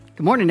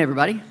Good morning,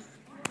 everybody.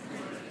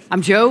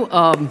 I'm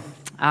Joe.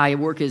 I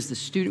work as the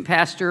student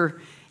pastor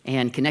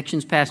and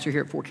connections pastor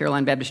here at Fort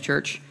Caroline Baptist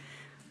Church.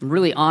 I'm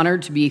really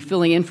honored to be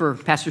filling in for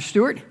Pastor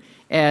Stewart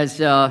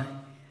as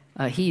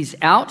he's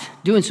out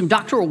doing some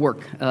doctoral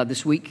work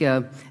this week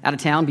out of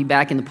town. Be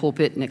back in the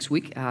pulpit next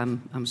week,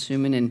 I'm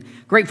assuming, and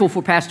grateful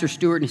for Pastor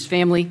Stewart and his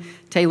family,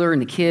 Taylor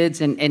and the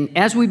kids. And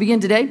as we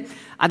begin today,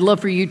 I'd love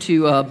for you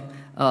to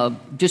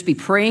just be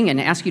praying and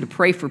ask you to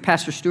pray for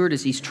Pastor Stewart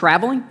as he's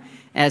traveling,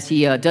 as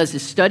he does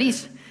his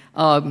studies.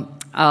 Your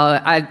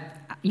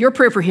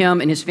prayer for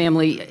him and his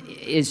family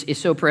is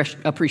so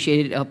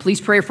appreciated. Please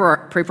pray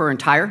for our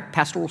entire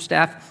pastoral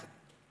staff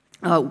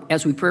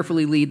as we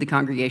prayerfully lead the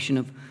congregation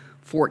of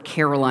Fort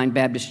Caroline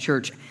Baptist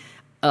Church.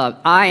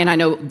 I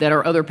know that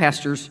our other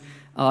pastors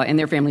and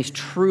their families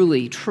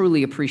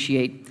truly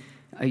appreciate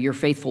your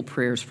faithful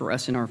prayers for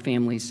us and our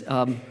families.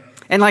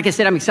 And like I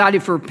said, I'm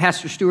excited for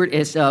Pastor Stewart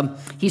as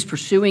he's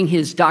pursuing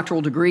his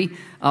doctoral degree.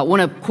 I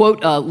want to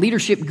quote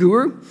leadership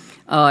guru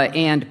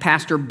and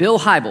Pastor Bill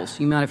Hybels.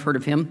 You might have heard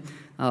of him.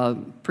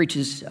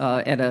 Preaches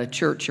at a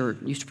church, or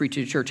used to preach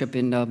at a church up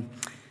in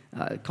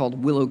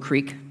called Willow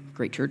Creek.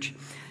 Great church.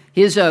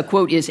 His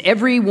quote is,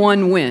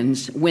 "Everyone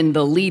wins when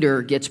the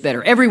leader gets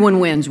better." Everyone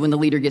wins when the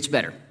leader gets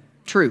better.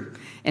 True.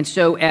 And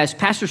so as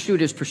Pastor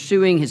Stewart is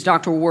pursuing his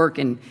doctoral work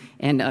and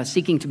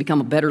seeking to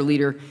become a better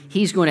leader,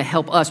 he's going to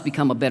help us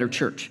become a better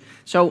church.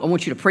 So I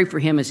want you to pray for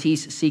him as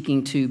he's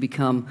seeking to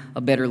become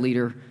a better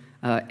leader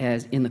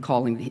as in the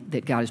calling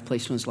that God has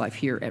placed on his life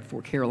here at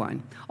Fort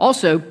Caroline.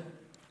 Also,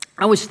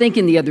 I was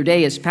thinking the other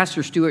day as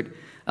Pastor Stewart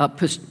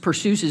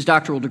pursues his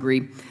doctoral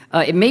degree,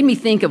 it made me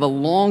think of a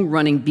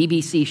long-running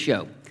BBC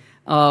show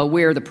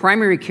where the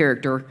primary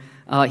character,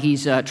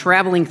 he's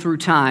traveling through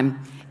time,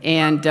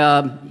 and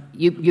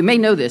you may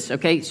know this,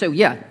 okay? So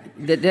yeah,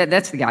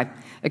 that's the guy.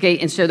 Okay,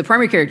 and so the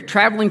primary character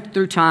traveling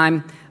through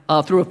time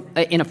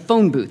in a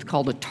phone booth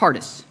called a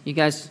TARDIS. You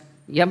guys,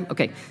 yep,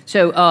 okay.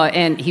 So,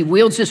 and he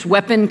wields this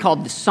weapon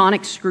called the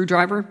sonic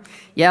screwdriver.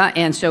 Yeah,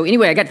 and so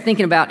anyway, I got to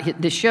thinking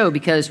about this show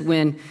because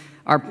when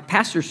our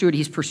Pastor Stewart,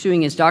 he's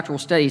pursuing his doctoral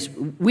studies,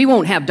 we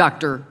won't have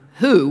Dr.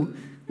 Who,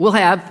 we'll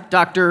have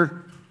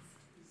Dr.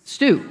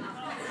 Stu.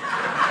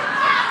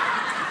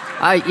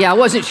 I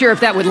wasn't sure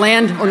if that would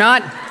land or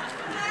not.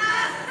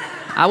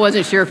 I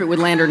wasn't sure if it would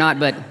land or not,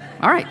 but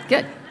all right,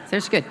 good.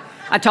 That's good.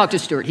 I talked to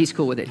Stuart. He's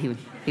cool with it. He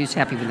was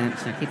happy with that.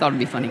 So he thought it'd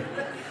be funny.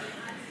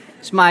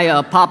 It's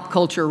my pop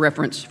culture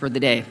reference for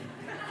the day.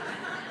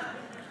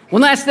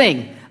 One last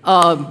thing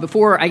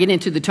before I get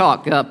into the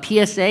talk.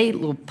 PSA, a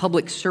little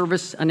public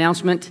service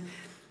announcement.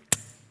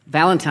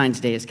 Valentine's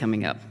Day is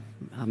coming up.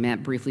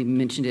 Matt briefly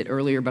mentioned it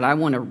earlier, but I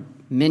want to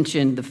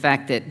mention the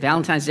fact that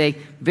Valentine's Day,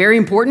 very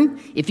important.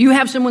 If you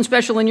have someone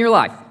special in your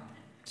life,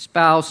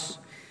 spouse,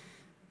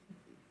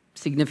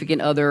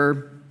 significant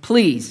other,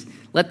 please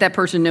let that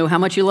person know how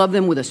much you love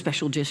them with a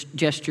special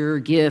gesture,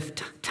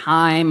 gift,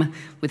 time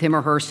with him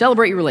or her.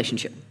 Celebrate your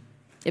relationship.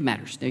 It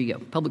matters. There you go.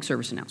 Public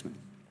service announcement.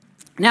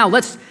 Now,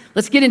 let's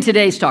get in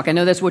today's talk. I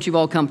know that's what you've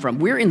all come from.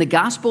 We're in the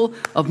Gospel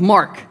of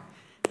Mark,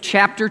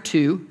 chapter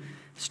 2,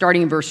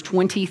 starting in verse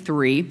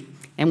 23,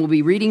 and we'll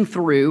be reading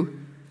through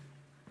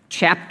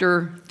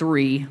chapter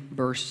 3,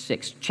 verse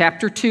 6.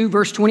 Chapter 2,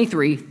 verse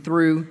 23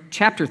 through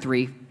chapter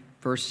 3,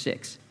 verse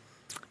 6.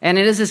 And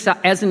as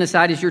an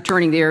aside, as you're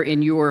turning there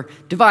in your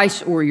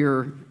device or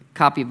your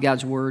copy of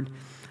God's Word,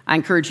 I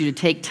encourage you to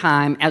take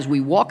time as we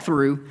walk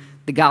through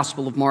the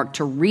Gospel of Mark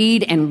to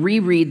read and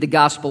reread the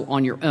Gospel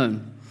on your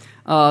own.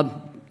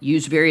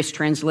 Use various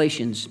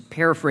translations,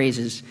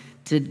 paraphrases,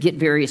 to get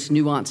various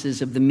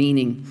nuances of the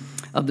meaning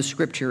of the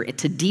Scripture,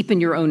 to deepen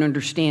your own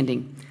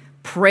understanding.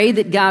 Pray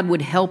that God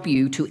would help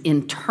you to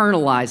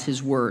internalize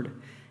His Word.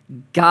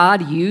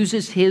 God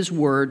uses His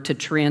Word to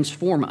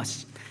transform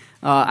us.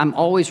 I'm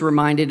always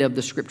reminded of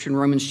the scripture in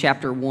Romans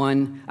chapter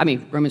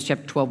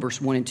 12, verse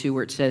 1 and 2,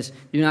 where it says,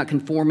 "Do not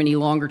conform any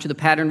longer to the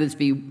pattern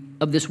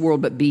of this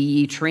world, but be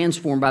ye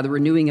transformed by the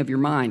renewing of your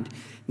mind.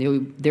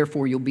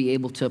 Therefore, you'll be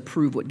able to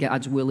prove what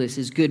God's will is,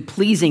 His good,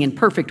 pleasing, and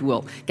perfect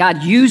will."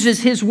 God uses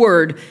His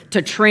Word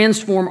to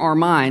transform our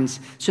minds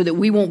so that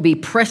we won't be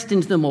pressed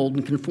into the mold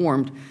and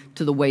conformed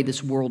to the way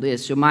this world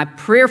is. So my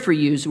prayer for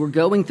you as we're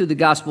going through the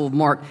Gospel of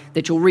Mark,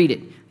 that you'll read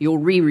it, you'll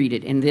reread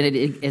it, and that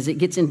as it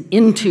gets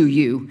into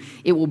you,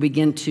 it will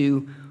begin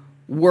to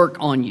work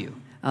on you.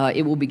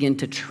 It will begin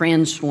to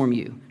transform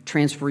you,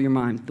 transfer your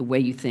mind, the way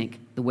you think,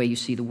 the way you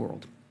see the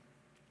world.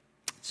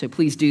 So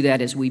please do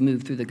that as we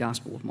move through the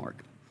Gospel of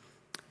Mark.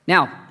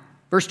 Now,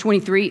 verse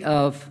 23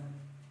 of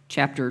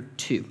chapter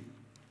 2.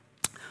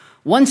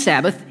 One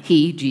Sabbath,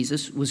 he,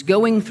 Jesus, was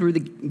going through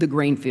the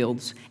grain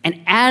fields, and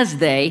as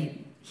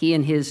he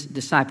and his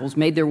disciples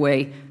made their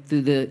way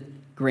through the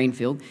grain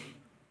field,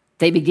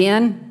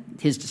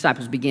 his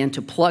disciples began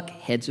to pluck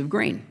heads of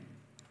grain.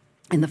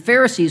 And the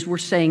Pharisees were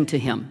saying to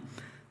him,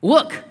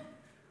 "Look,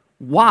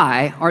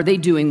 why are they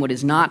doing what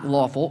is not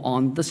lawful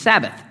on the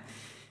Sabbath?"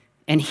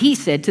 And he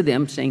said to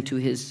them, saying to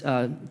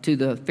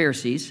the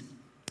Pharisees,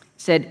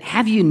 said,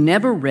 "Have you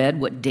never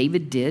read what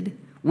David did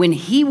when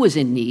he was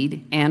in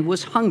need and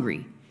was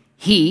hungry?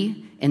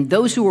 he and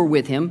those who were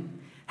with him,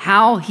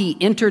 how he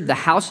entered the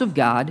house of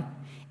God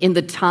in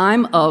the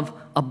time of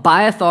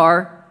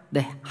Abiathar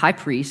the high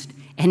priest,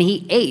 and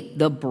he ate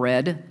the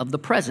bread of the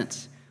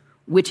presence,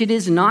 which it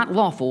is not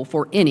lawful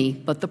for any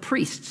but the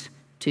priests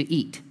to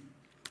eat.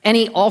 And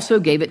he also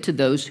gave it to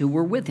those who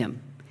were with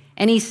him.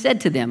 And he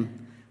said to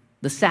them,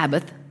 the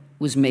Sabbath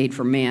was made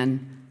for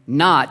man,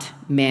 not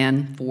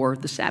man for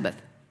the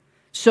Sabbath.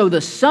 So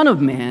the Son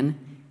of Man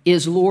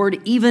is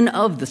Lord even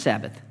of the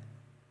Sabbath.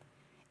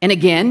 And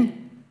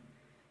again,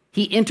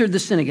 he entered the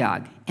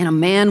synagogue, and a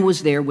man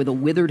was there with a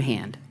withered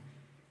hand.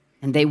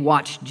 And they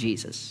watched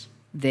Jesus,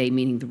 they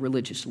meaning the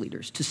religious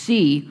leaders, to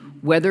see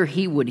whether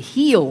he would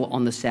heal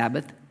on the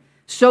Sabbath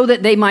so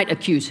that they might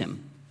accuse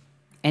him.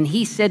 And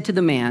he said to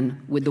the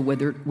man with the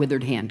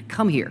withered hand,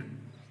 come here.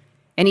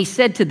 And he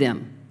said to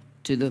them,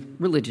 to the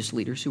religious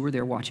leaders who were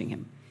there watching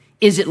him,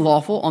 is it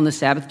lawful on the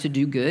Sabbath to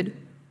do good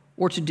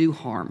or to do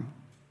harm,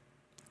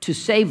 to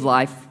save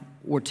life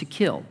or to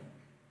kill?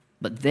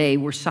 But they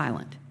were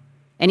silent.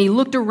 And he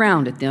looked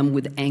around at them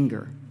with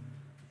anger,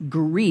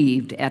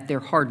 grieved at their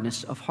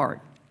hardness of heart,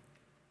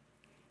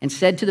 and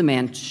said to the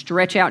man,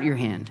 stretch out your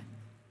hand.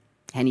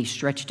 And he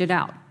stretched it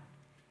out,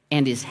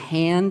 and his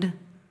hand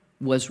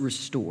was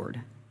restored.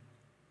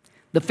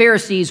 The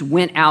Pharisees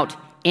went out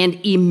and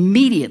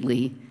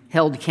immediately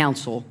held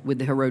counsel with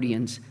the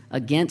Herodians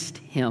against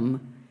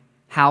him,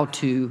 how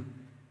to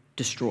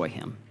destroy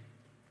him.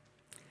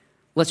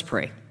 Let's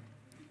pray.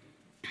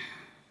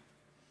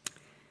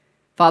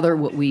 Father,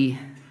 what we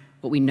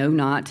know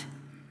not,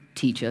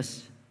 teach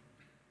us.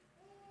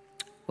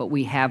 What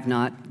we have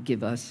not,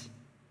 give us.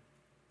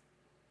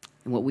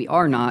 And what we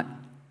are not,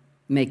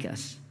 make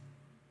us.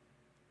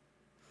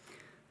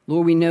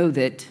 Lord, we know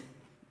that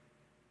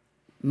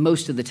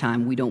most of the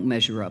time we don't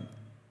measure up,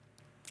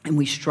 and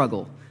we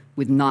struggle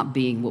with not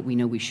being what we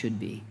know we should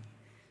be.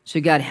 So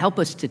God, help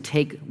us to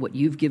take what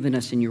you've given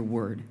us in your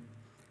word,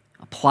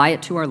 apply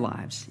it to our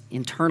lives,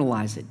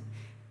 internalize it,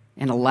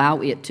 and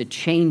allow it to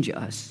change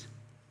us.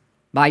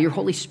 By your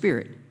Holy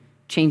Spirit,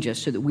 change us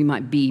so that we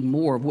might be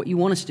more of what you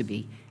want us to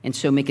be, and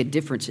so make a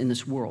difference in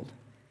this world.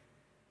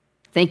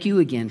 Thank you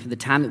again for the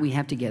time that we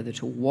have together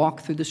to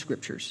walk through the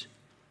scriptures.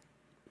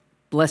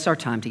 Bless our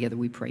time together,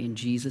 we pray in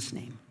Jesus'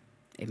 name.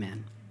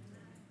 Amen.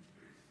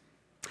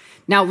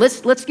 Now,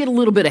 let's get a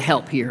little bit of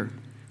help here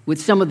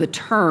with some of the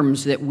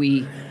terms that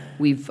we've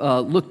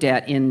looked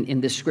at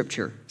in this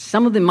scripture.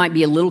 Some of them might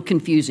be a little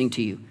confusing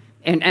to you,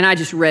 and I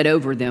just read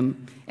over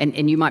them,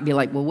 and you might be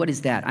like, well, what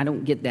is that? I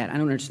don't get that. I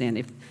don't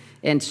understand.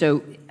 And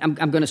so I'm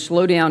going to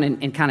slow down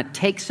and kind of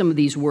take some of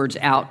these words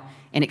out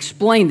and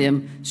explain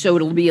them so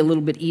it'll be a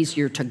little bit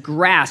easier to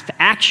grasp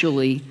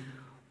actually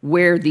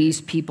where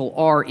these people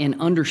are in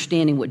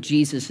understanding what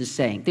Jesus is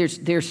saying.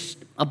 There's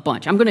a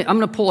bunch. I'm going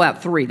to pull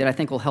out three that I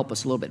think will help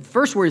us a little bit.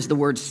 First word is the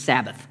word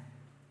Sabbath.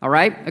 All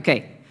right?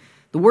 Okay.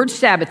 The word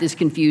Sabbath is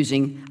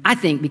confusing, I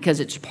think,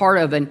 because it's part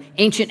of an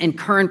ancient and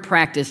current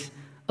practice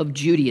of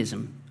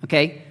Judaism.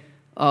 Okay?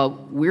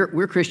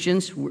 We're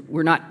Christians.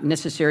 We're not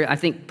necessarily, I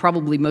think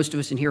probably most of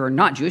us in here are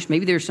not Jewish.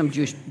 Maybe there's some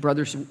Jewish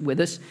brothers with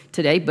us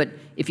today, but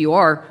if you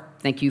are,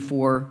 thank you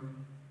for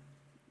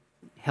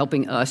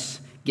helping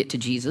us get to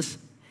Jesus.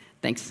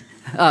 Thanks.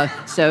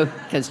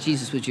 Because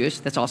Jesus was Jewish,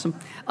 that's awesome.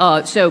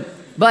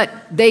 But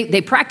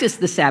they practice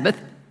the Sabbath,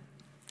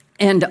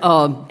 and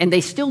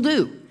they still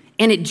do.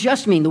 And it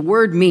just means, the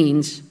word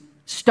means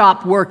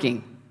stop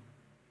working,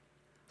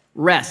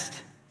 rest.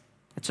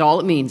 That's all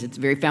it means. It's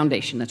the very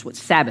foundation. That's what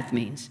Sabbath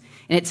means.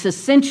 And it's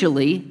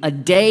essentially a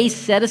day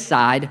set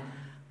aside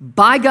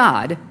by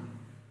God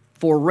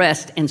for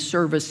rest and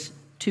service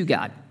to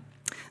God.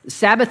 The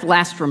Sabbath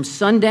lasts from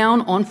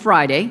sundown on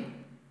Friday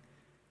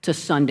to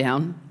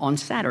sundown on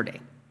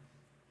Saturday.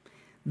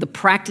 The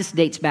practice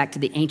dates back to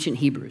the ancient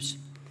Hebrews,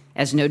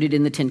 as noted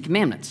in the Ten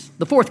Commandments.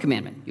 The fourth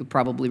commandment, you'll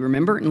probably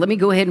remember. And let me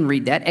go ahead and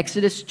read that.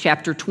 Exodus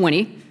chapter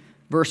 20,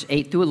 verse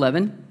 8 through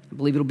 11. I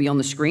believe it'll be on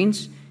the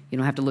screens. You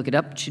don't have to look it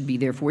up. It should be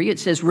there for you. It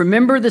says,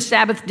 remember the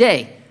Sabbath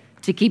day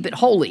to keep it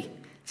holy.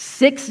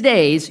 6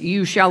 days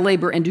you shall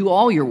labor and do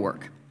all your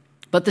work.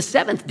 But the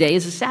seventh day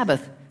is a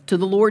Sabbath to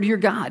the Lord your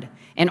God.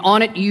 And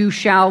on it you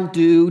shall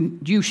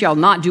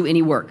not do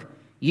any work.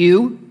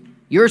 You,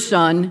 your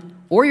son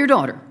or your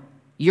daughter,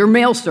 your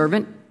male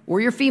servant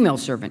or your female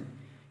servant,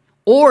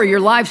 or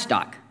your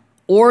livestock,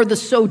 or the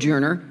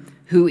sojourner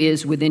who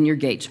is within your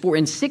gates. For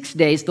in 6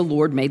 days the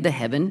Lord made the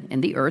heaven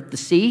and the earth, the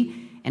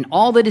sea, and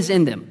all that is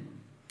in them.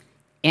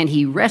 And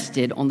he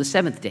rested on the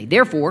seventh day.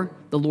 Therefore,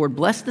 the Lord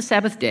blessed the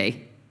Sabbath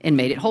day and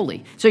made it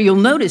holy. So you'll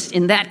notice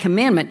in that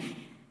commandment,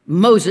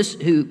 Moses,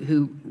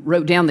 who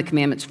wrote down the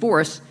commandments for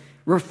us,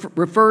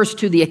 refers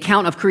to the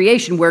account of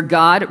creation where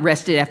God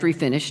rested after he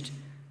finished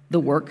the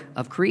work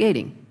of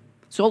creating.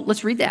 So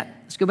let's read that.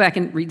 Let's go back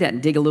and read that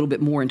and dig a little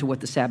bit more into what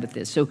the Sabbath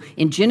is. So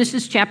in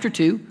Genesis chapter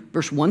 2,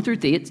 verse 1 through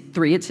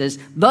 3, it says,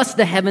 thus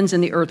the heavens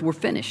and the earth were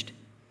finished,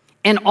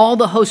 and all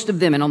the host of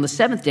them. And on the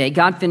seventh day,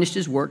 God finished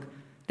his work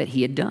that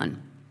he had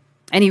done.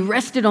 And he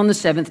rested on the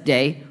seventh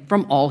day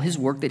from all his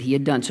work that he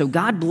had done. So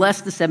God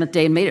blessed the seventh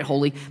day and made it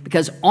holy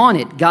because on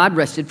it God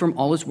rested from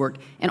all his work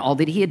and all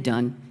that he had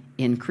done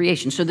in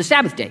creation. So the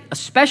Sabbath day, a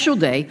special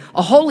day,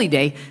 a holy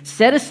day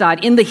set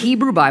aside in the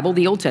Hebrew Bible,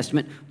 the Old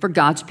Testament, for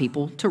God's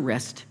people to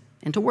rest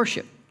and to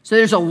worship. So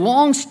there's a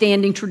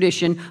long-standing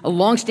tradition, a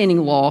long-standing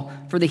law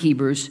for the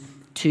Hebrews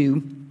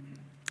to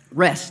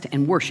rest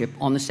and worship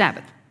on the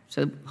Sabbath.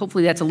 So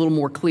hopefully that's a little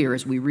more clear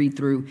as we read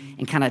through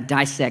and kind of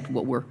dissect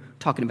what we're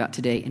talking about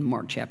today in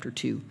Mark chapter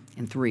 2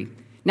 and 3.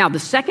 Now, the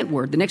second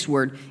word, the next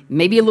word,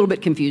 maybe a little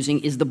bit confusing,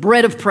 is the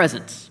bread of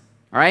presence.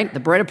 All right? The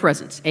bread of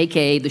presence,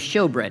 a.k.a. the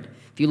showbread.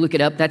 If you look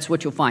it up, that's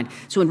what you'll find.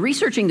 So in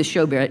researching the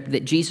showbread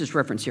that Jesus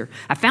referenced here,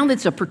 I found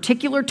it's a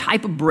particular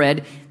type of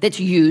bread that's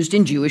used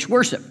in Jewish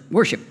worship.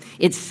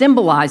 It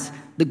symbolized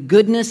the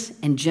goodness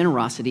and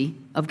generosity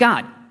of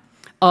God.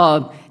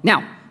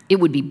 Now, it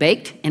would be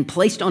baked and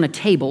placed on a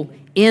table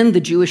in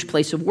the Jewish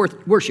place of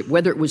worship,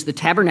 whether it was the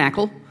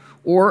tabernacle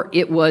or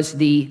it was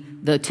the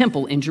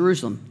temple in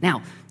Jerusalem.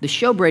 Now, the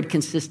showbread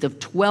consists of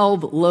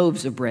 12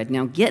 loaves of bread.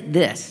 Now, get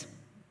this.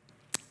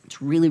 It's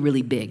really,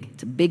 really big.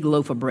 It's a big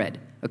loaf of bread,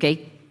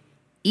 okay?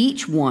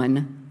 Each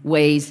one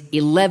weighs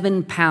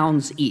 11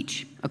 pounds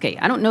each. Okay,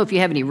 I don't know if you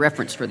have any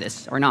reference for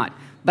this or not,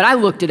 but I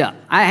looked it up.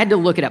 I had to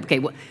look it up.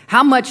 Okay,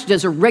 how much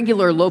does a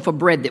regular loaf of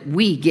bread that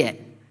we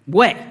get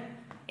weigh?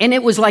 And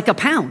it was like a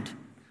pound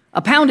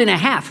and a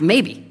half,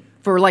 maybe,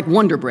 for like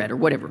Wonder Bread or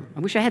whatever. I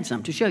wish I had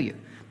some to show you.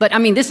 But I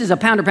mean, this is a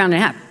pound or pound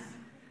and a half.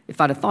 If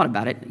I'd have thought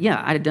about it,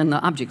 yeah, I'd have done the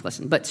object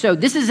lesson. But so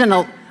this is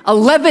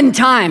 11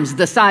 times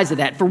the size of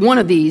that for one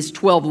of these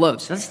 12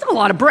 loaves. So that's still a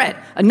lot of bread,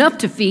 enough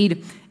to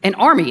feed an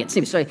army, it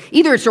seems. So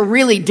either it's a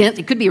really dense,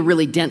 it could be a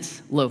really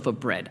dense loaf of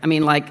bread. I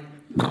mean, like,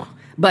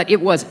 but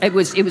it was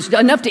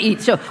enough to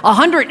eat. So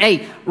 100,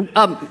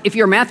 if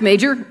you're a math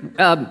major,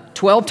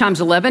 12 times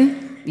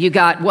 11, you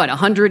got what,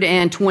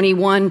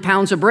 121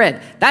 pounds of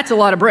bread. That's a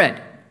lot of bread,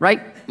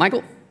 right,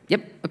 Michael?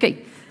 Yep,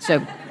 okay.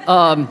 So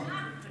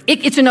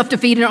it's enough to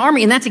feed an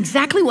army, and that's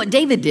exactly what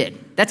David did.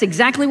 That's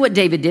exactly what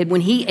David did when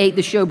he ate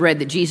the showbread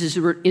that Jesus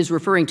is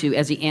referring to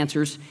as he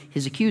answers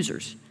his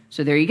accusers.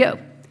 So there you go.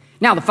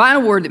 Now, the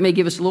final word that may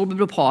give us a little bit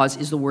of a pause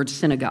is the word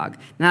synagogue.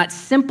 Now, it's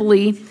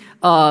simply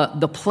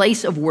the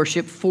place of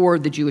worship for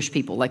the Jewish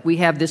people. Like we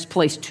have this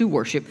place to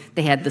worship,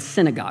 they had the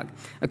synagogue.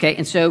 Okay,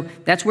 and so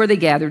that's where they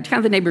gathered,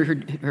 kind of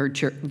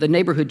the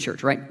neighborhood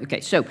church, right? Okay,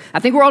 so I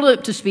think we're all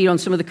up to speed on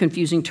some of the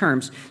confusing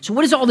terms. So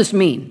what does all this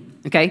mean?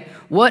 Okay,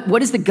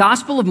 what is the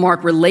Gospel of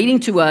Mark relating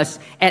to us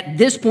at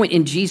this point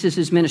in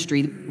Jesus'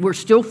 ministry? We're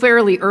still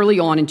fairly early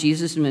on in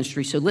Jesus'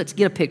 ministry, so let's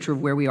get a picture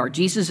of where we are.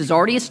 Jesus has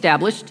already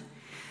established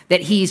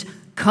that he's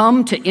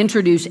come to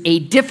introduce a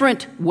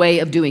different way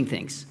of doing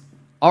things.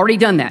 Already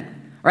done that,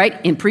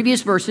 right? In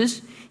previous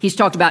verses, he's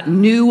talked about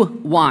new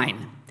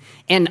wine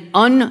and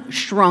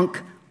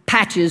unshrunk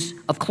patches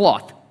of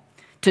cloth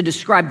to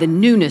describe the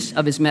newness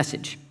of his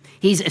message.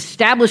 He's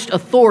established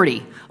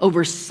authority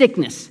over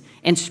sickness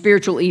and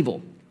spiritual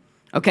evil,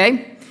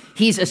 okay?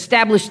 He's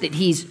established that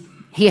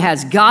he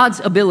has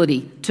God's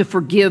ability to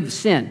forgive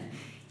sin.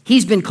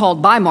 He's been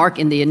called by Mark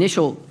in the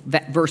initial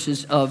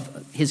verses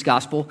of his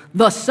gospel,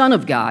 the Son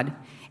of God,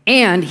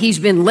 and he's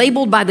been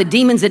labeled by the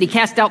demons that he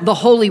cast out, the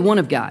Holy One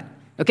of God.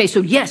 Okay,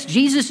 so yes,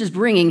 Jesus is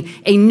bringing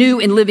a new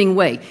and living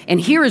way, and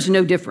here is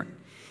no different.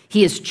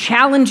 He is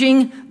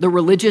challenging the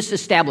religious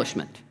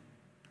establishment.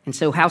 And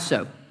so how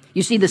so?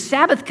 You see, the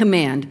Sabbath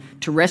command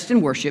to rest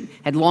and worship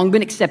had long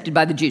been accepted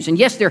by the Jews. And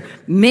yes, there are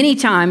many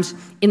times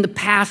in the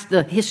past,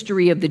 the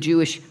history of the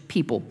Jewish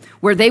people,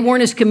 where they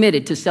weren't as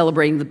committed to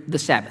celebrating the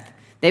Sabbath.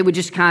 They would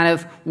just kind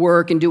of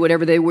work and do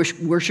whatever they were,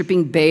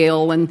 worshiping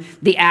Baal and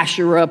the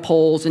Asherah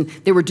poles, and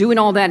they were doing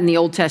all that in the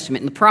Old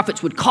Testament. And the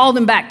prophets would call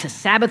them back to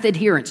Sabbath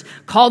adherence,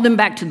 call them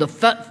back to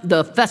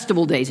the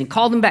festival days, and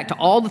call them back to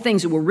all the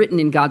things that were written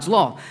in God's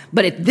law.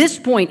 But at this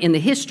point in the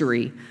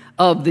history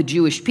of the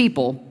Jewish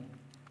people,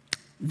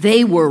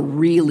 they were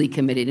really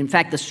committed. In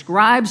fact, the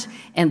scribes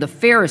and the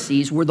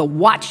Pharisees were the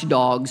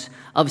watchdogs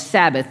of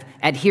Sabbath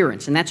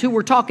adherence. And that's who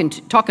we're talking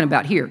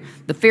about here,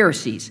 the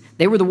Pharisees.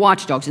 They were the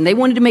watchdogs, and they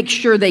wanted to make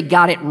sure they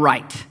got it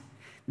right.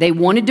 They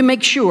wanted to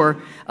make sure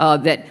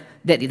that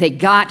they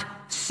got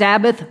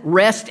Sabbath,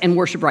 rest, and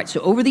worship right.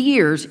 So over the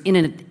years, in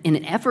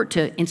an effort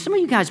to, and some of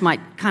you guys might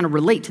kind of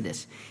relate to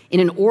this,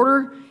 in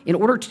order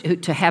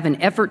to have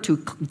an effort to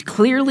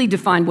clearly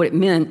define what it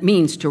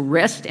means to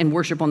rest and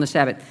worship on the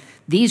Sabbath,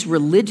 these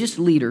religious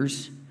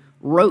leaders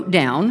wrote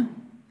down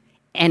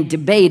and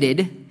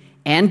debated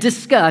and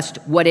discussed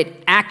what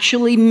it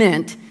actually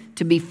meant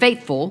to be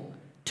faithful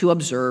to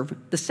observe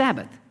the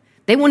Sabbath.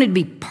 They wanted to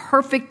be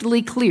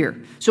perfectly clear.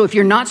 So if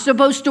you're not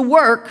supposed to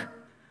work,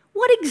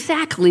 what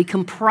exactly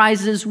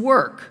comprises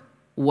work?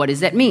 What does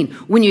that mean?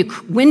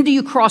 When do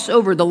you cross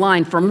over the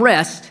line from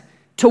rest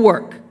to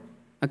work?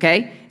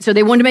 Okay? So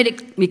they wanted to make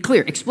it be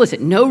clear,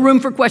 explicit, no room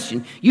for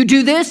question. You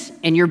do this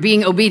and you're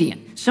being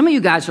obedient. Some of you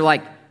guys are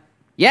like,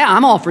 yeah,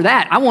 I'm all for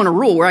that. I want a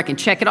rule where I can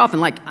check it off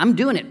and like, I'm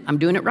doing it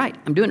right.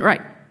 I'm doing it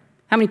right.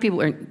 How many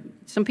people are,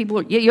 Some people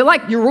are,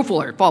 you're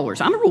rule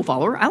followers. I'm a rule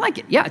follower. I like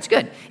it. Yeah, it's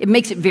good. It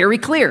makes it very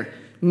clear.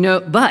 No,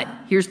 but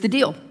here's the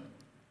deal.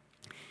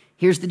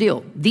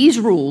 These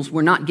rules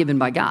were not given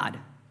by God.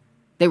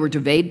 They were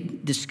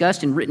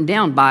discussed and written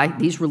down by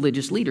these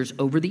religious leaders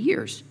over the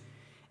years.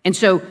 And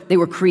so they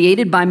were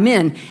created by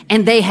men,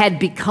 and they had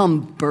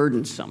become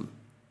burdensome.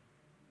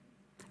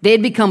 They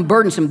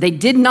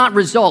did not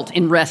result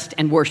in rest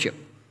and worship,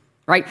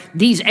 right?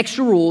 These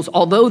extra rules,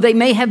 although they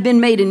may have been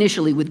made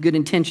initially with good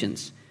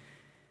intentions,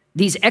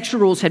 these extra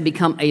rules had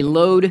become a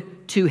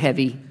load too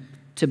heavy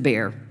to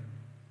bear.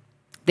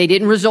 They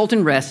didn't result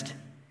in rest.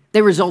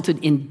 They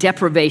resulted in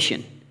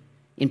deprivation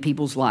in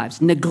people's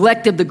lives,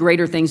 neglect of the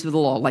greater things of the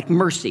law, like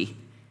mercy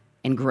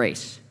and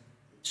grace.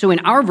 So in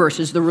our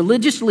verses, the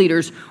religious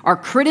leaders are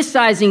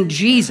criticizing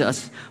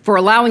Jesus for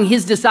allowing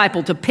his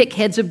disciple to pick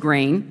heads of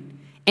grain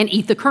and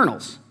eat the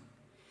kernels.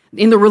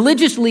 In the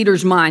religious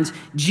leaders' minds,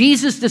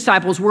 Jesus'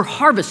 disciples were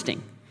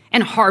harvesting,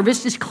 and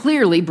harvest is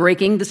clearly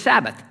breaking the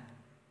Sabbath.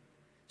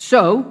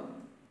 So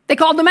they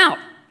called them out,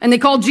 and they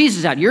called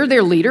Jesus out. You're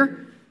their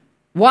leader.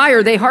 Why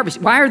are they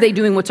harvesting? Why are they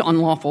doing what's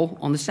unlawful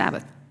on the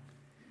Sabbath?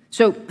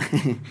 So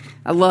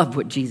I love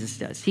what Jesus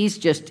does. He's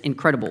just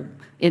incredible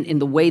in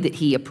the way that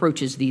he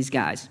approaches these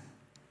guys.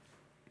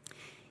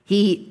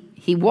 He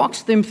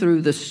walks them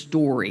through the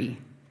story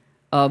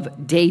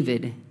of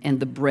David and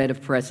the bread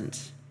of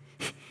presence.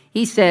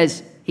 He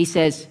says,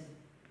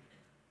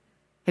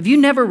 have you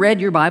never read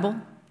your Bible?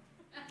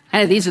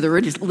 And these are the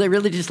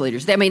religious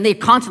leaders. I mean, they're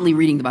constantly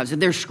reading the Bible. So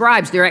they're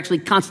scribes. They're actually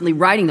constantly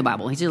writing the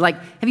Bible. He says, like,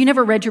 have you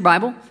never read your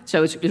Bible?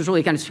 So it's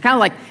really kind of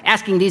like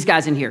asking these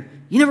guys in here,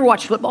 you never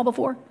watched football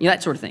before?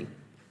 That sort of thing.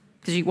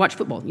 Because you watch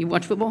football. You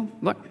watch football?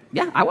 What?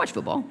 Yeah, I watch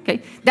football.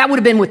 Okay. That would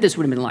have been what this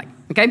would have been like.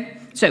 Okay.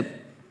 So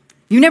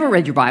you never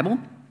read your Bible.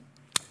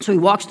 So he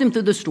walks them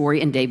through the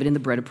story and David and the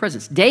bread of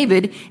presence.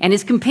 David and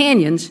his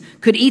companions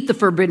could eat the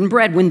forbidden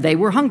bread when they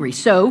were hungry.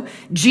 So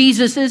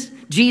Jesus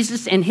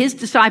and his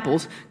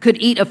disciples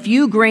could eat a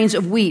few grains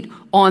of wheat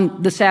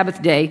on the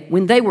Sabbath day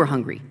when they were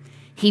hungry.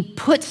 He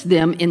puts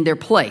them in their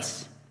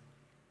place.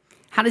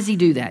 How does he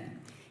do that?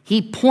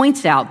 He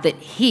points out that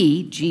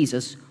he,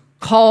 Jesus,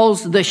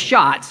 calls the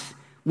shots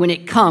when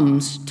it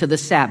comes to the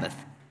Sabbath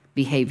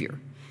behavior.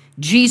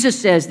 Jesus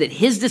says that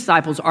his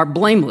disciples are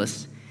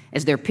blameless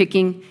as they're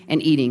picking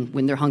and eating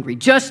when they're hungry,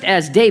 just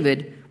as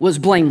David was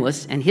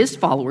blameless and his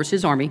followers,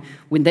 his army,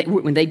 when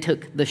they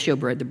took the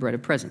showbread, the bread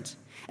of presence.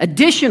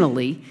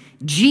 Additionally,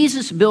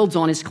 Jesus builds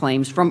on his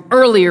claims from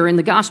earlier in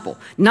the gospel.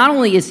 Not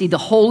only is he the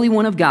Holy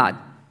One of God,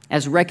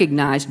 as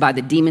recognized by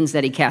the demons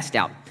that he cast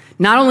out,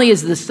 not only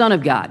is the Son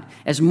of God,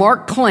 as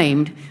Mark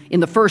claimed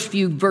in the first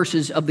few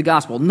verses of the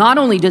gospel, not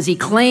only does he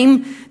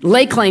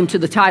lay claim to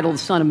the title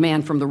of Son of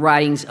Man from the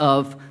writings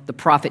of the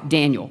prophet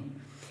Daniel,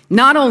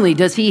 not only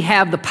does he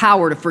have the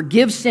power to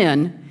forgive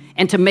sin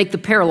and to make the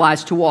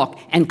paralyzed to walk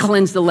and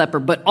cleanse the leper,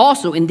 but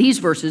also in these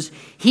verses,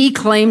 he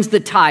claims the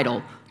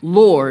title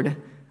Lord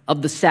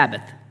of the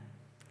Sabbath.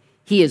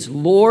 He is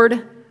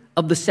Lord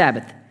of the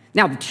Sabbath.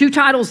 Now, the two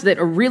titles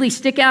that really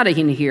stick out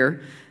in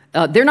here,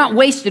 they're not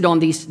wasted on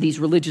these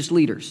religious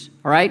leaders,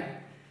 all right?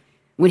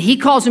 When he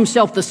calls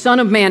himself the Son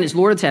of Man as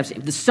Lord of the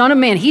Sabbath, the Son of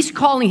Man, he's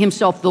calling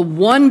himself the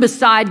one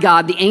beside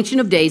God, the Ancient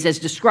of Days, as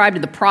described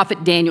in the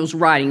prophet Daniel's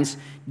writings,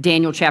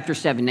 Daniel chapter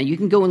 7. Now, you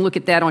can go and look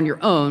at that on your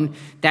own.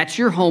 That's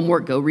your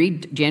homework. Go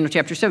read Daniel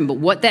chapter 7. But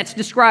what that's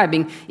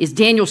describing is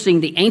Daniel seeing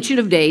the Ancient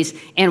of Days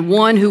and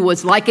one who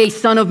was like a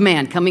son of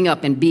man coming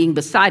up and being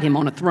beside him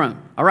on a throne.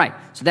 All right,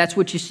 so that's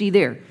what you see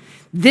there.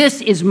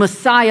 This is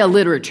Messiah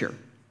literature.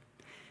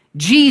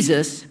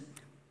 Jesus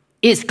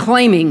is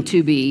claiming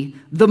to be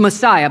the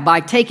Messiah by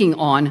taking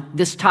on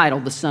this title,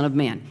 the Son of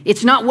Man.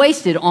 It's not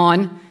wasted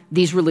on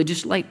these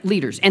religious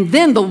leaders. And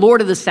then the Lord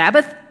of the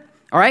Sabbath,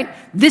 all right?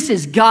 This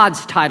is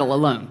God's title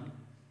alone.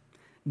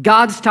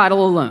 God's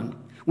title alone.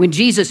 When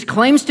Jesus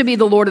claims to be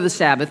the Lord of the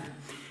Sabbath,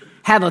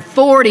 have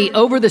authority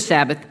over the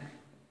Sabbath,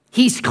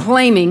 he's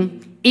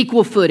claiming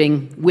equal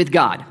footing with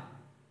God.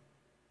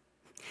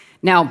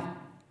 Now,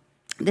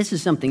 this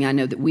is something I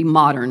know that we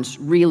moderns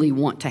really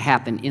want to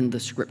happen in the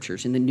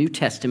scriptures, in the New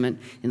Testament,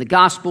 in the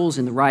Gospels,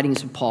 in the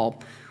writings of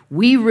Paul.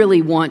 We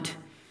really want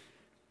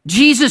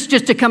Jesus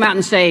just to come out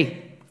and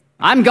say,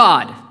 I'm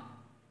God.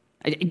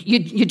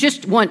 You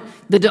just want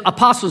the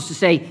apostles to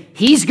say,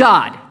 he's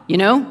God, you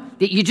know?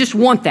 You just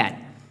want that.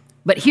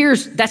 But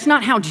that's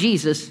not how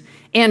Jesus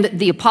and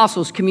the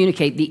apostles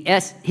communicate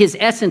his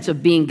essence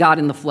of being God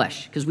in the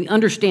flesh, because we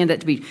understand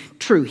that to be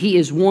true. He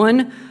is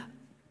one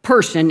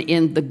person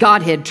in the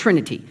Godhead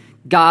Trinity,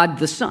 God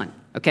the Son,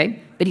 okay?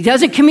 But he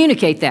doesn't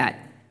communicate that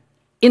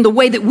in the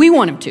way that we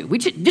want him to. We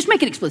just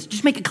make it explicit,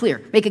 just make it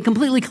clear, make it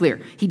completely clear.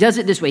 He does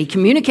it this way. He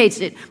communicates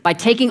it by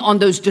taking on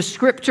those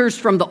descriptors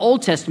from the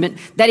Old Testament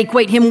that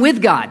equate him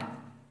with God.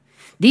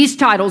 These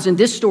titles in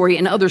this story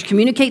and others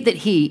communicate that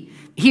he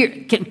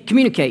can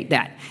communicate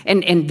that.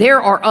 And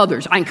there are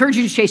others. I encourage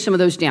you to chase some of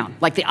those down,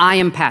 like the I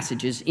am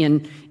passages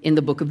in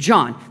the book of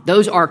John.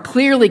 Those are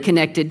clearly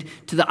connected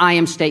to the I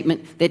am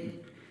statement that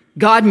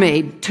God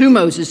made to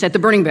Moses at the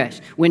burning bush.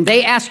 When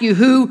they ask you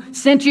who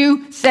sent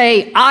you,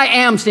 say, I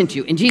am sent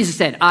you. And Jesus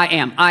said, I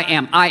am, I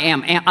am, I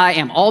am, I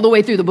am, all the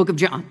way through the book of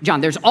John.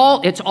 It's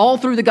all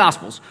through the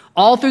Gospels,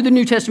 all through the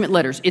New Testament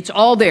letters. It's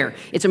all there.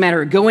 It's a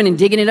matter of going and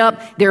digging it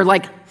up. They're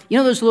like,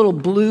 those little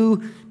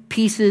blue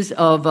pieces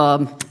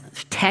of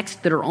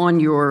text that are on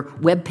your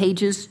web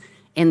pages,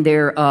 and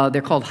they're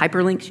called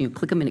hyperlinks. You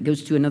click them and it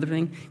goes to another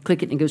thing.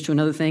 Click it and it goes to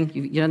another thing.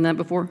 You done that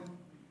before?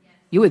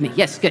 You with me?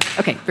 Yes, good.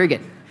 Okay, very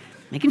good.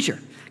 Making sure.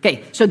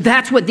 Okay, so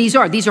that's what these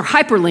are. These are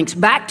hyperlinks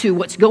back to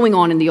what's going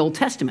on in the Old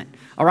Testament,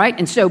 all right?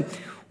 And so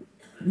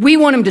we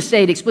want him to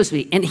say it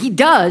explicitly, and he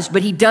does,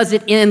 but he does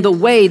it in the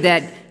way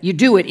that you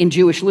do it in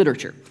Jewish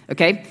literature,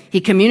 okay? He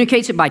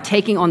communicates it by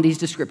taking on these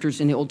descriptors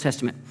in the Old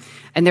Testament,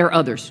 and there are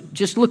others.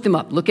 Just look them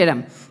up, look at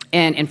them,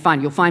 and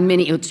find. You'll find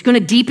many. It's going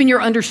to deepen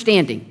your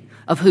understanding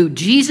of who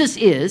Jesus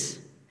is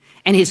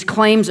and his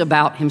claims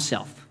about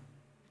himself.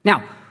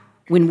 Now,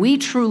 when we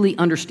truly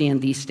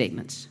understand these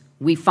statements,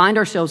 we find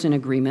ourselves in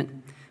agreement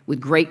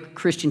with great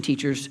Christian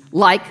teachers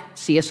like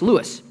C.S.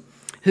 Lewis,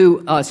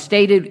 who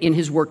stated in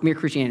his work, Mere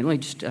Christianity. Let me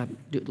just do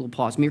a little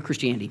pause. Mere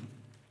Christianity.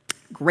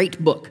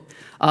 Great book.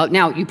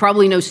 Now, you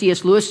probably know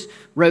C.S. Lewis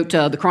wrote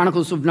The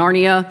Chronicles of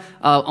Narnia,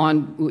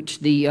 on which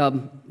the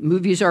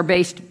movies are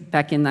based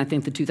back in, I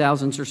think, the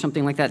 2000s or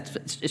something like that.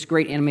 It's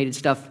great animated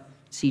stuff,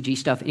 CG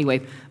stuff anyway.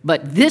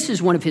 But this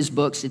is one of his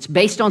books. It's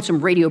based on some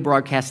radio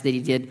broadcasts that he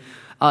did,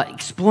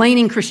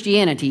 explaining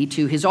Christianity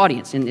to his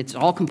audience, and it's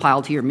all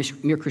compiled here,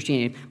 Mere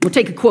Christianity. We'll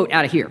take a quote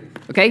out of here,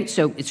 okay?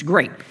 So it's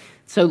great.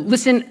 So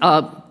listen,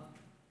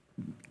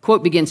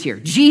 quote begins here.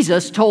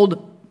 Jesus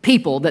told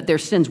people that their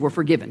sins were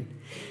forgiven.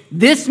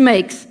 This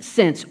makes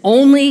sense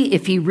only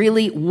if he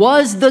really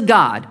was the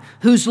God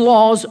whose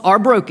laws are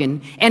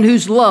broken and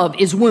whose love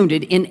is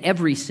wounded in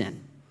every sin.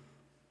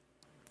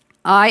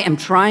 I am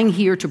trying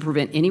here to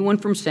prevent anyone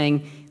from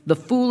saying the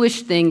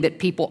foolish thing that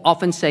people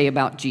often say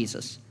about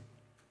Jesus.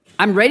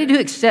 I'm ready to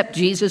accept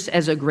Jesus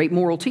as a great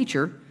moral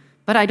teacher,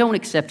 but I don't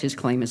accept his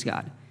claim as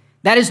God.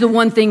 That is the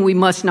one thing we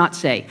must not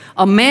say.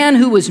 A man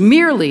who was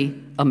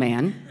merely a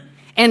man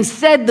and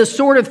said the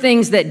sort of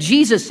things that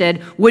Jesus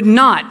said would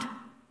not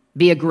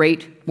be a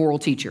great moral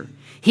teacher.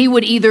 He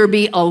would either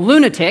be a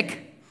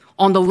lunatic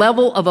on the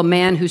level of a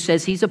man who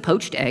says he's a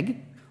poached egg,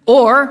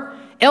 or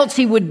else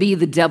he would be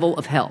the devil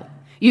of hell.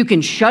 You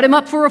can shut him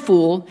up for a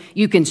fool,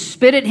 you can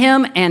spit at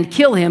him and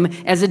kill him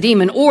as a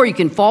demon, or you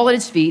can fall at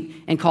his feet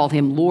and call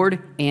him Lord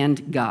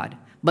and God.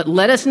 But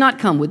let us not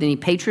come with any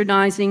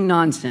patronizing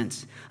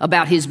nonsense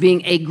about his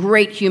being a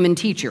great human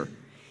teacher.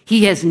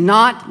 He has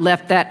not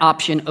left that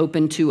option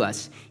open to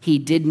us. He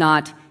did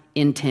not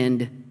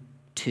intend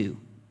to.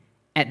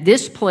 At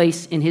this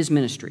place in his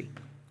ministry,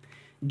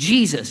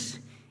 Jesus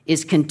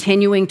is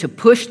continuing to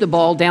push the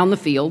ball down the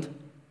field,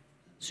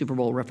 Super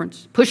Bowl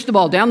reference, push the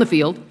ball down the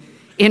field,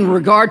 in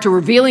regard to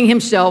revealing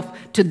himself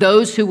to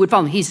those who would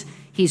follow him.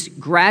 He's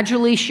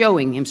gradually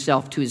showing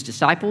himself to his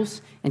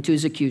disciples and to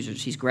his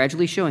accusers. He's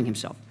gradually showing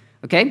himself,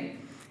 okay?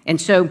 And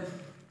so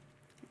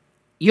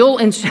you'll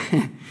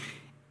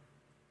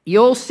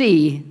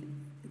see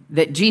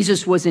that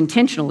Jesus was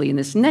intentionally, in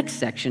this next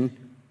section,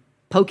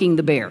 poking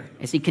the bear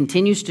as he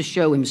continues to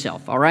show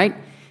himself, all right?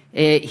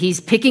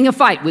 He's picking a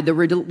fight with the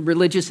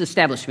religious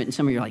establishment, and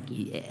some of you are like,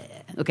 yeah,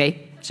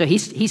 okay? So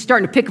he's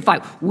starting to pick a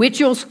fight, which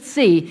you'll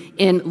see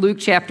in Luke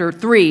chapter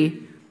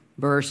 3,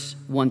 verse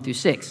 1 through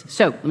 6.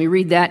 So let me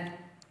read that.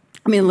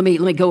 Let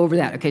me go over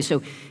that. Okay,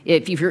 so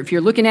if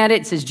you're looking at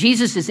it, it says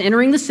Jesus is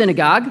entering the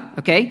synagogue,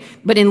 okay?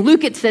 But in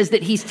Luke, it says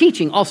that he's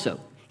teaching also.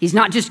 He's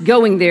not just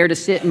going there to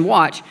sit and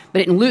watch,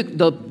 but in Luke,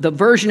 the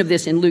version of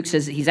this in Luke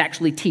says that he's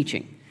actually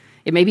teaching.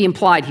 It may be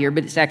implied here,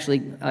 but it's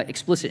actually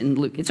explicit in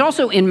Luke. It's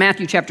also in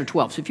Matthew chapter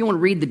 12. So if you want to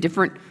read the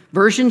different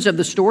versions of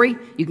the story,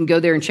 you can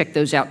go there and check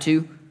those out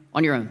too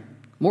on your own.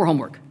 More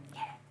homework.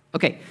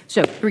 Okay,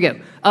 so here we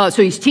go.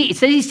 So it says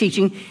he's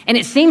teaching, and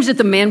it seems that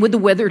the man with the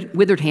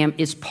withered hand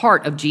is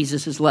part of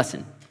Jesus'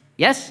 lesson.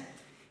 Yes?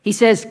 He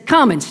says,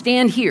 come and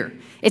stand here.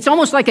 It's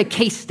almost like a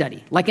case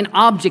study, like an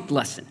object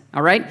lesson,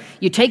 all right?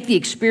 You take the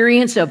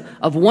experience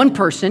of one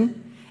person,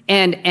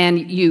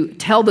 and you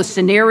tell the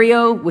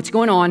scenario, what's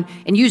going on,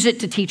 and use it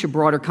to teach a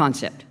broader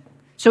concept.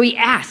 So he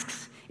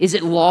asks, is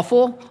it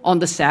lawful on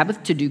the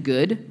Sabbath to do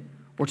good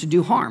or to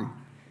do harm,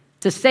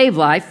 to save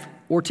life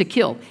or to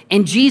kill?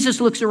 And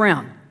Jesus looks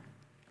around.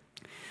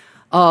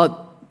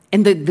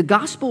 And the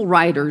gospel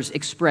writers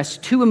express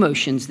two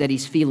emotions that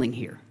he's feeling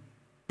here,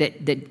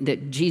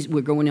 that Jesus,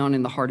 were going on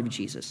in the heart of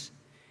Jesus.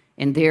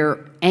 And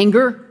they're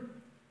anger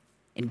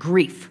and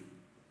grief.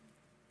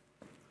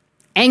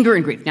 Anger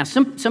and grief. Now,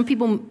 some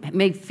people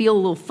may feel a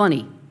little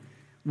funny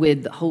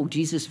with the whole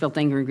Jesus felt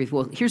anger and grief.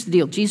 Well, here's the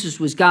deal. Jesus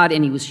was God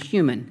and he was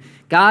human.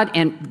 God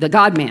and the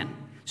God-man.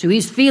 So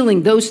he's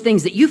feeling those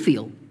things that you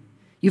feel.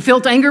 You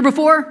felt anger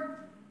before?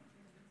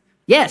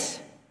 Yes.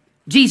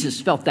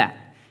 Jesus felt that.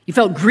 You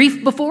felt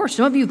grief before?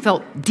 Some of you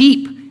felt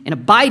deep and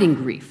abiding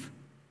grief.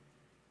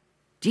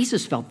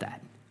 Jesus felt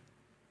that.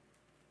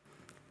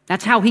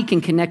 That's how he can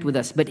connect with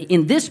us. But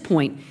in this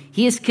point,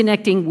 he is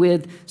connecting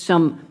with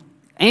some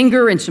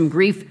anger and some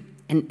grief,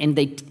 and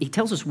he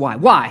tells us why.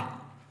 Why?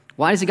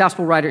 Why does the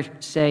gospel writer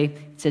say?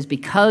 It says,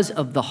 because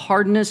of the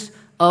hardness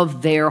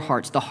of their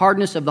hearts, the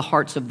hardness of the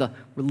hearts of the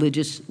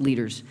religious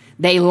leaders.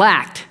 They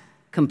lacked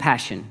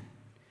compassion,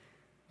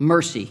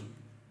 mercy,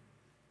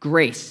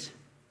 grace,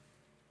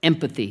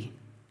 empathy,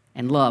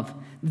 and love.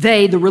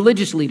 They, the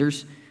religious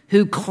leaders,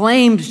 who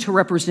claimed to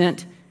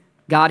represent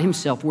God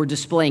himself, were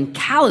displaying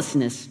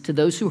callousness to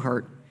those who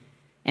hurt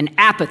and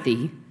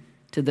apathy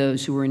to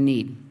those who were in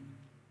need.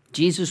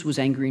 Jesus was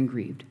angry and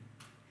grieved.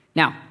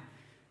 Now,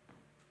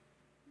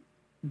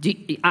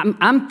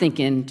 I'm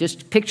thinking,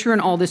 just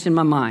picturing all this in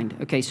my mind.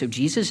 Okay, so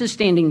Jesus is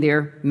standing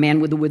there, man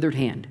with a withered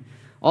hand.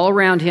 All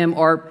around him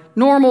are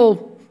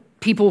normal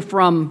people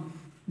from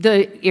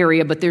the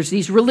area, but there's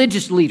these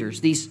religious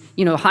leaders, these,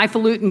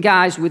 highfalutin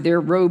guys with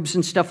their robes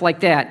and stuff like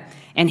that.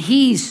 And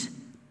he's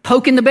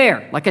poking the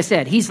bear. Like I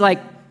said, he's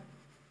like,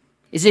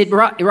 is it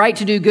right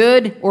to do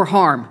good or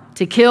harm?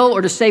 To kill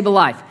or to save a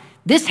life?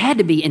 This had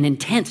to be an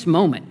intense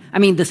moment. I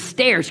mean, the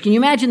stares. Can you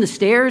imagine the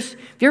stares?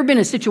 Have you ever been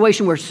in a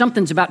situation where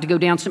something's about to go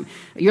down?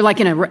 You're like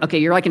in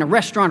a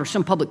restaurant or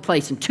some public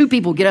place, and two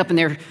people get up and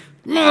they're,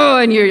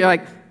 and you're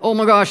like, oh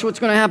my gosh, what's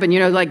going to happen?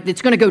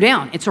 It's going to go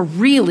down. It's a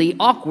really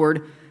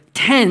awkward,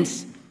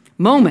 tense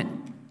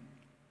moment.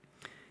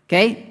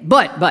 Okay,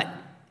 but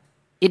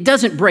it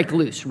doesn't break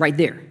loose right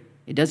there.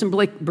 It doesn't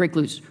break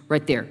loose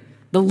right there.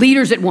 The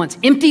leaders at once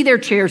empty their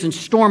chairs and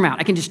storm out.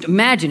 I can just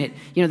imagine it.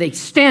 They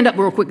stand up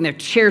real quick and their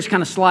chairs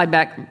kind of slide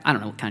back. I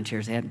don't know what kind of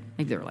chairs they had.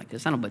 Maybe they were like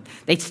this. I don't know, but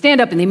they stand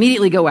up and they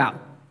immediately go out.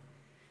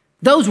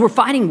 Those were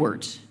fighting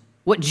words.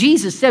 What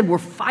Jesus said were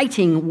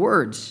fighting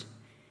words.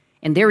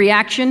 And their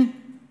reaction,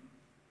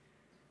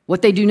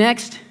 what they do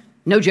next,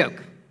 no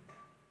joke.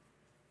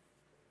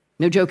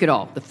 No joke at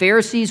all. The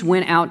Pharisees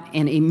went out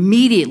and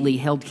immediately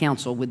held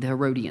counsel with the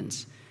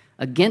Herodians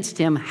against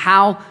him,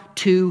 how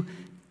to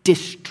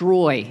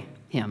destroy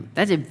him.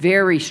 That's a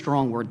very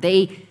strong word.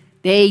 They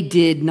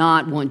did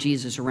not want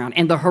Jesus around.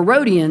 And the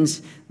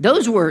Herodians,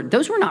 those were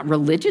not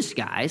religious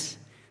guys.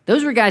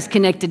 Those were guys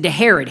connected to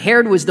Herod.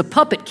 Herod was the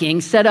puppet king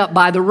set up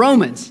by the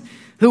Romans,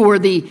 who were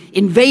the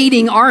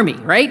invading army,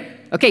 right?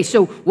 Okay,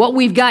 so what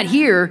we've got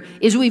here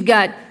is we've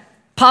got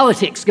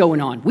politics going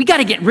on. We got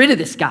to get rid of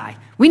this guy.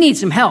 We need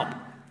some help.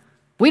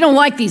 We don't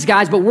like these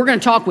guys, but we're going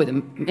to talk with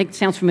them. It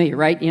sounds familiar,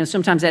 right?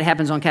 Sometimes that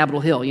happens on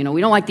Capitol Hill. We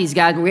don't like these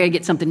guys, but we got to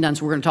get something done,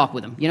 so we're going to talk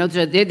with them.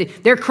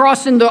 They're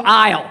crossing the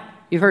aisle.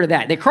 You've heard of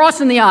that. They're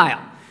crossing the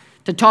aisle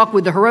to talk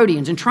with the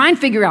Herodians and try and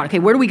figure out, okay,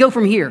 where do we go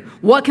from here?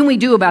 What can we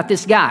do about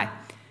this guy?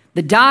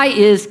 The die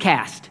is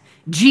cast.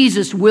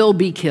 Jesus will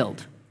be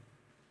killed.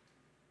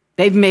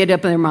 They've made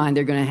up in their mind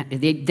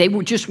they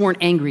just weren't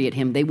angry at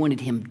him. They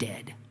wanted him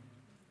dead.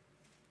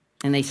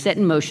 And they set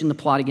in motion the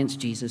plot against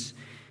Jesus,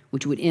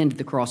 which would end at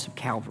the cross of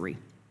Calvary,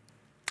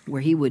 where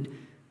he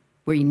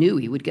knew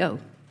he would go.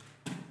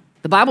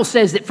 The Bible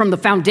says that from the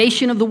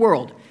foundation of the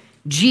world,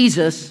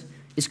 Jesus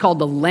is called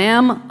the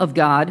Lamb of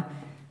God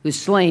who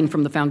is slain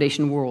from the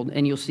foundation of the world.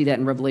 And you'll see that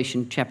in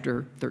Revelation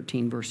chapter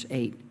 13, verse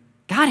 8.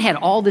 God had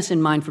all this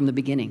in mind from the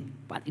beginning.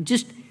 But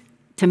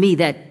to me,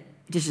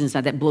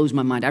 that blows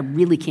my mind. I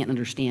really can't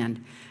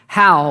understand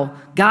how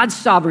God's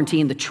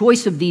sovereignty and the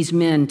choice of these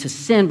men to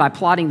sin by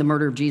plotting the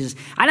murder of Jesus,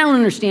 I don't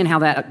understand how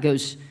that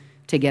goes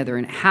together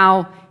and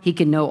how he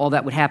can know all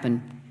that would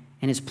happen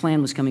and his plan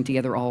was coming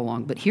together all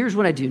along. But here's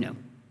what I do know.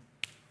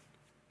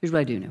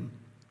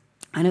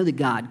 I know that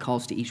God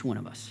calls to each one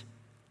of us.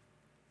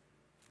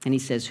 And he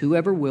says,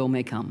 whoever will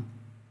may come.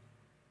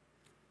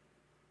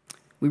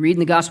 We read in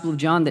the Gospel of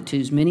John that to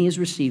as many as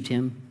received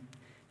him,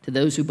 to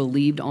those who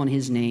believed on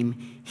his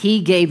name,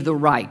 he gave the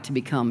right to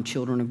become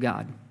children of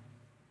God.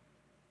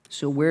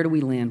 So where do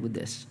we land with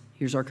this?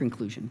 Here's our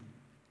conclusion.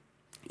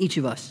 Each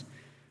of us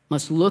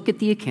must look at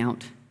the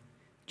account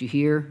you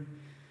hear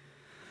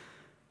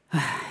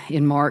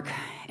in Mark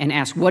and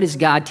ask, what is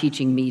God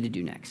teaching me to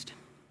do next?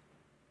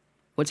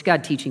 What's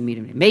God teaching me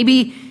to do?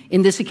 Maybe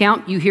in this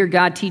account you hear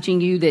God teaching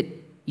you that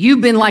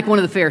you've been like one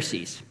of the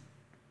Pharisees.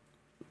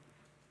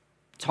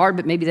 It's hard,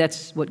 but maybe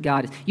that's what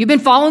God is. You've been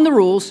following the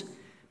rules,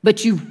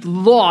 but you've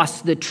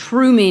lost the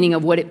true meaning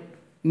of what it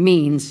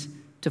means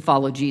to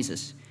follow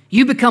Jesus.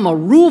 You become a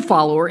rule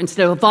follower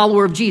instead of a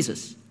follower of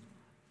Jesus.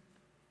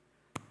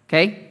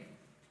 Okay?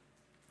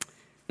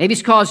 Maybe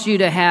it's caused you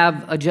to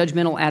have a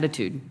judgmental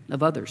attitude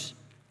of others.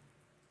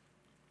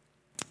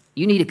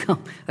 You need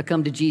a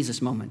come to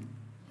Jesus moment,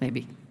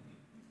 maybe.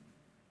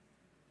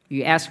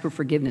 You ask for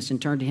forgiveness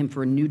and turn to him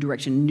for a new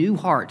direction, new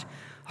heart,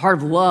 a heart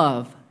of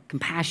love,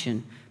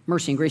 compassion,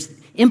 mercy, and grace,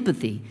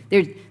 empathy.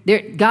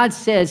 God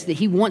says that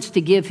he wants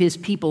to give his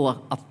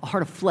people a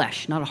heart of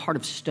flesh, not a heart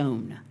of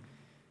stone.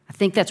 I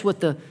think that's what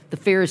the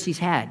Pharisees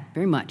had,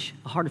 very much,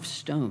 a heart of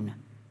stone.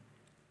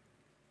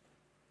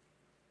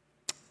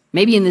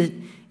 Maybe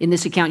in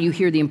this account you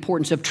hear the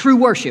importance of true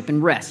worship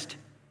and rest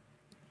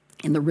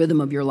in the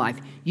rhythm of your life.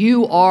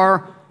 You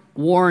are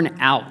worn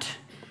out.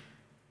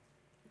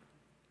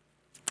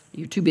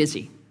 You're too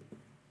busy.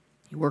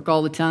 You work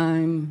all the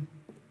time.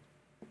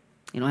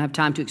 You don't have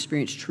time to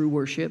experience true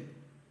worship,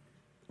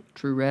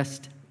 true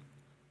rest.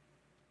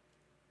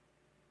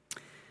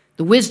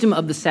 The wisdom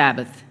of the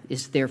Sabbath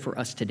is there for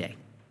us today.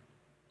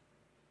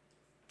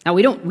 Now,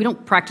 we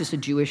don't practice a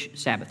Jewish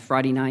Sabbath,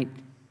 Friday night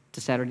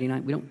to Saturday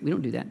night. We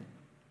don't do that.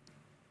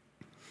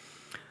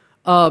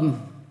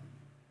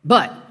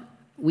 But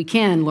we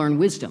can learn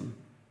wisdom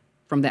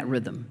from that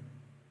rhythm,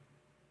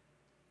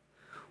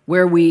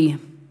 where we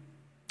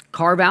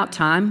carve out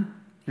time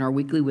in our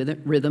weekly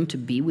rhythm to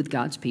be with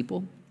God's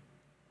people,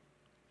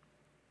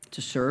 to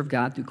serve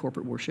God through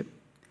corporate worship,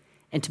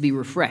 and to be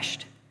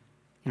refreshed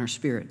in our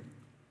spirit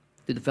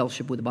through the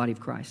fellowship with the body of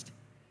Christ.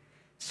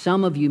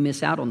 Some of you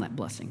miss out on that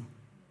blessing.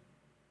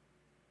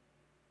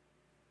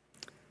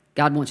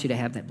 God wants you to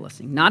have that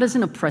blessing, not as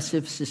an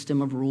oppressive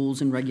system of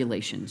rules and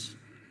regulations,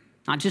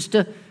 not just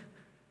to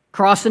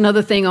cross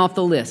another thing off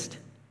the list,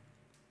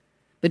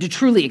 but to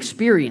truly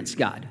experience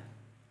God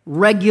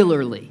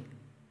regularly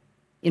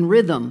in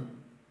rhythm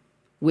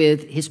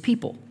with his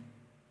people.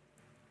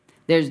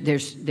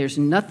 There's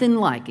nothing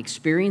like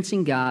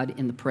experiencing God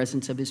in the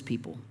presence of his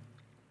people.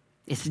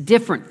 It's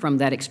different from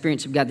that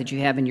experience of God that you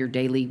have in your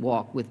daily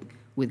walk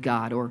with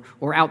God, or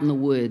out in the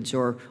woods,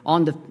 or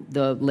on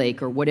the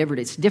lake, or whatever it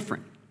is. It's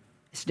different.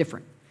 It's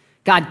different.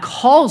 God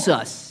calls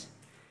us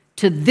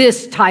to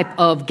this type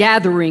of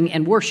gathering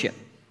and worship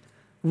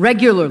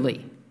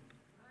regularly.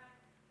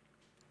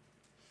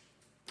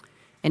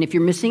 And if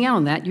you're missing out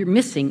on that, you're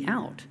missing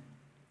out.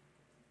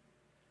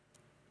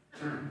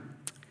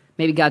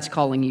 Maybe God's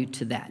calling you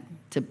to that,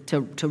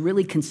 to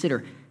really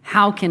consider,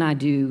 how can I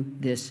do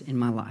this in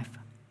my life?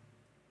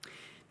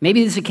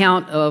 Maybe this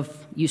account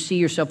of you see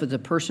yourself as a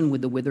person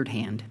with the withered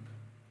hand.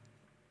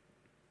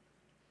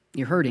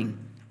 You're hurting.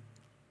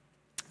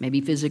 Maybe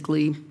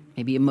physically,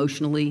 maybe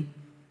emotionally,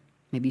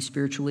 maybe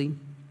spiritually.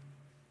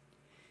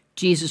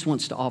 Jesus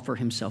wants to offer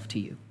himself to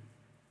you.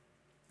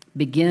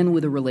 Begin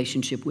with a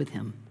relationship with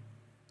him.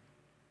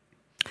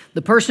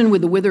 The person with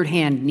the withered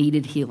hand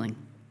needed healing,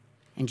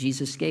 and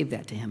Jesus gave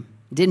that to him.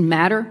 It didn't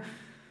matter.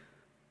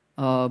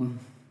 It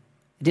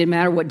didn't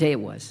matter what day it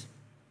was.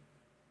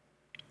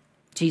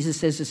 Jesus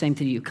says the same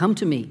to you. Come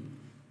to me.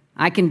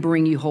 I can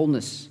bring you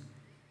wholeness.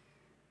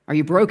 Are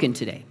you broken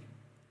today?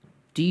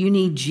 Do you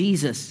need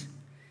Jesus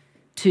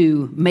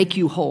to make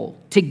you whole,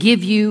 to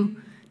give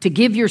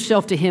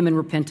yourself to him in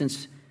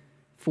repentance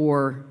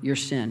for your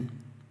sin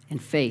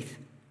and faith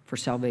for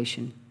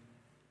salvation?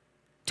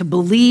 To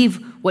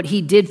believe what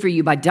he did for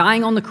you by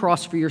dying on the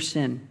cross for your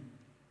sin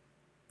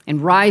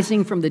and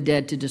rising from the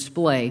dead to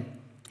display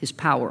his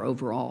power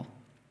over all,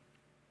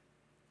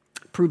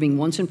 proving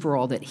once and for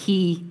all that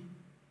he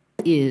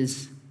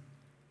is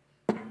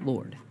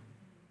Lord.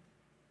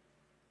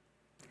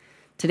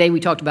 Today we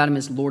talked about him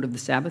as Lord of the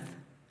Sabbath.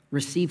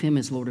 Receive him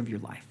as Lord of your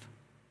life.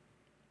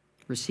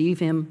 Receive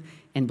him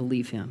and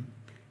believe him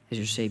as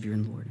your Savior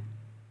and Lord.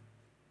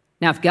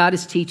 Now, if God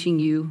is teaching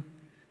you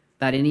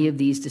about any of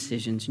these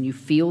decisions and you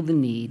feel the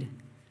need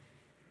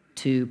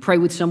to pray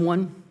with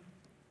someone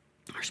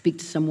or speak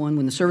to someone,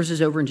 when the service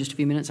is over in just a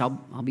few minutes, I'll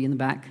be in the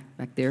back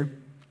there. And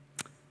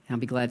I'll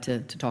be glad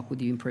to talk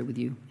with you and pray with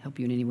you, help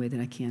you in any way that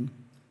I can.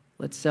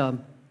 Let's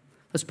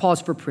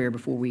pause for prayer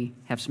before we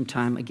have some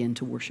time again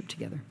to worship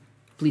together.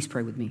 Please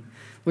pray with me.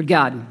 Lord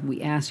God,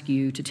 we ask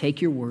you to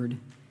take your word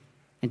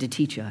and to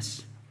teach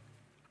us.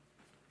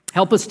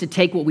 Help us to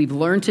take what we've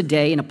learned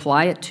today and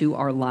apply it to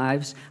our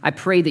lives. I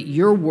pray that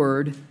your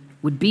word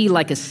would be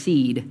like a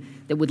seed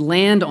that would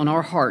land on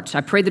our hearts.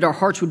 I pray that our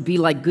hearts would be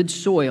like good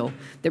soil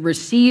that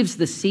receives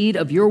the seed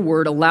of your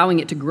word, allowing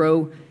it to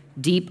grow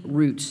deep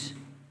roots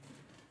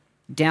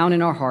down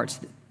in our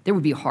hearts. There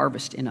would be a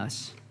harvest in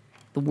us,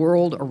 the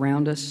world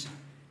around us.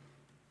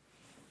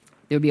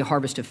 There would be a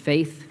harvest of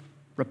faith,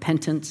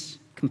 repentance,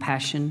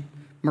 compassion,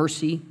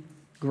 mercy,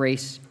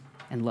 grace,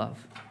 and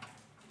love.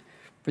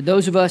 For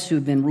those of us who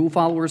have been rule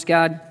followers,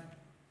 God,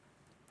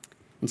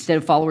 instead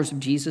of followers of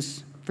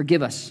Jesus,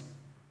 forgive us.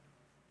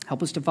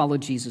 Help us to follow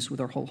Jesus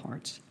with our whole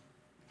hearts.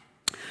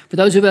 For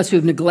those of us who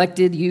have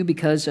neglected you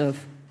because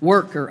of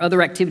work or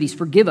other activities,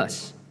 forgive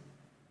us.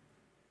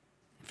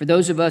 For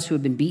those of us who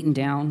have been beaten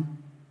down,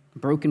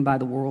 broken by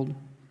the world,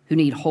 who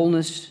need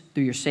wholeness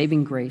through your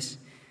saving grace,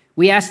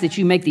 we ask that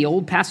you make the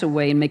old pass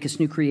away and make us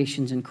new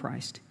creations in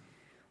Christ.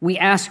 We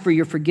ask for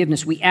your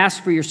forgiveness. We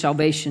ask for your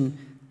salvation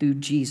through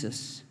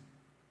Jesus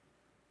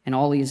and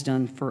all he has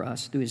done for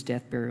us through his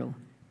death, burial,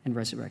 and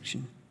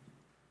resurrection.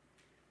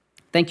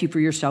 Thank you for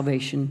your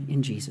salvation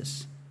in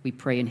Jesus. We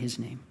pray in his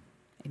name.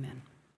 Amen.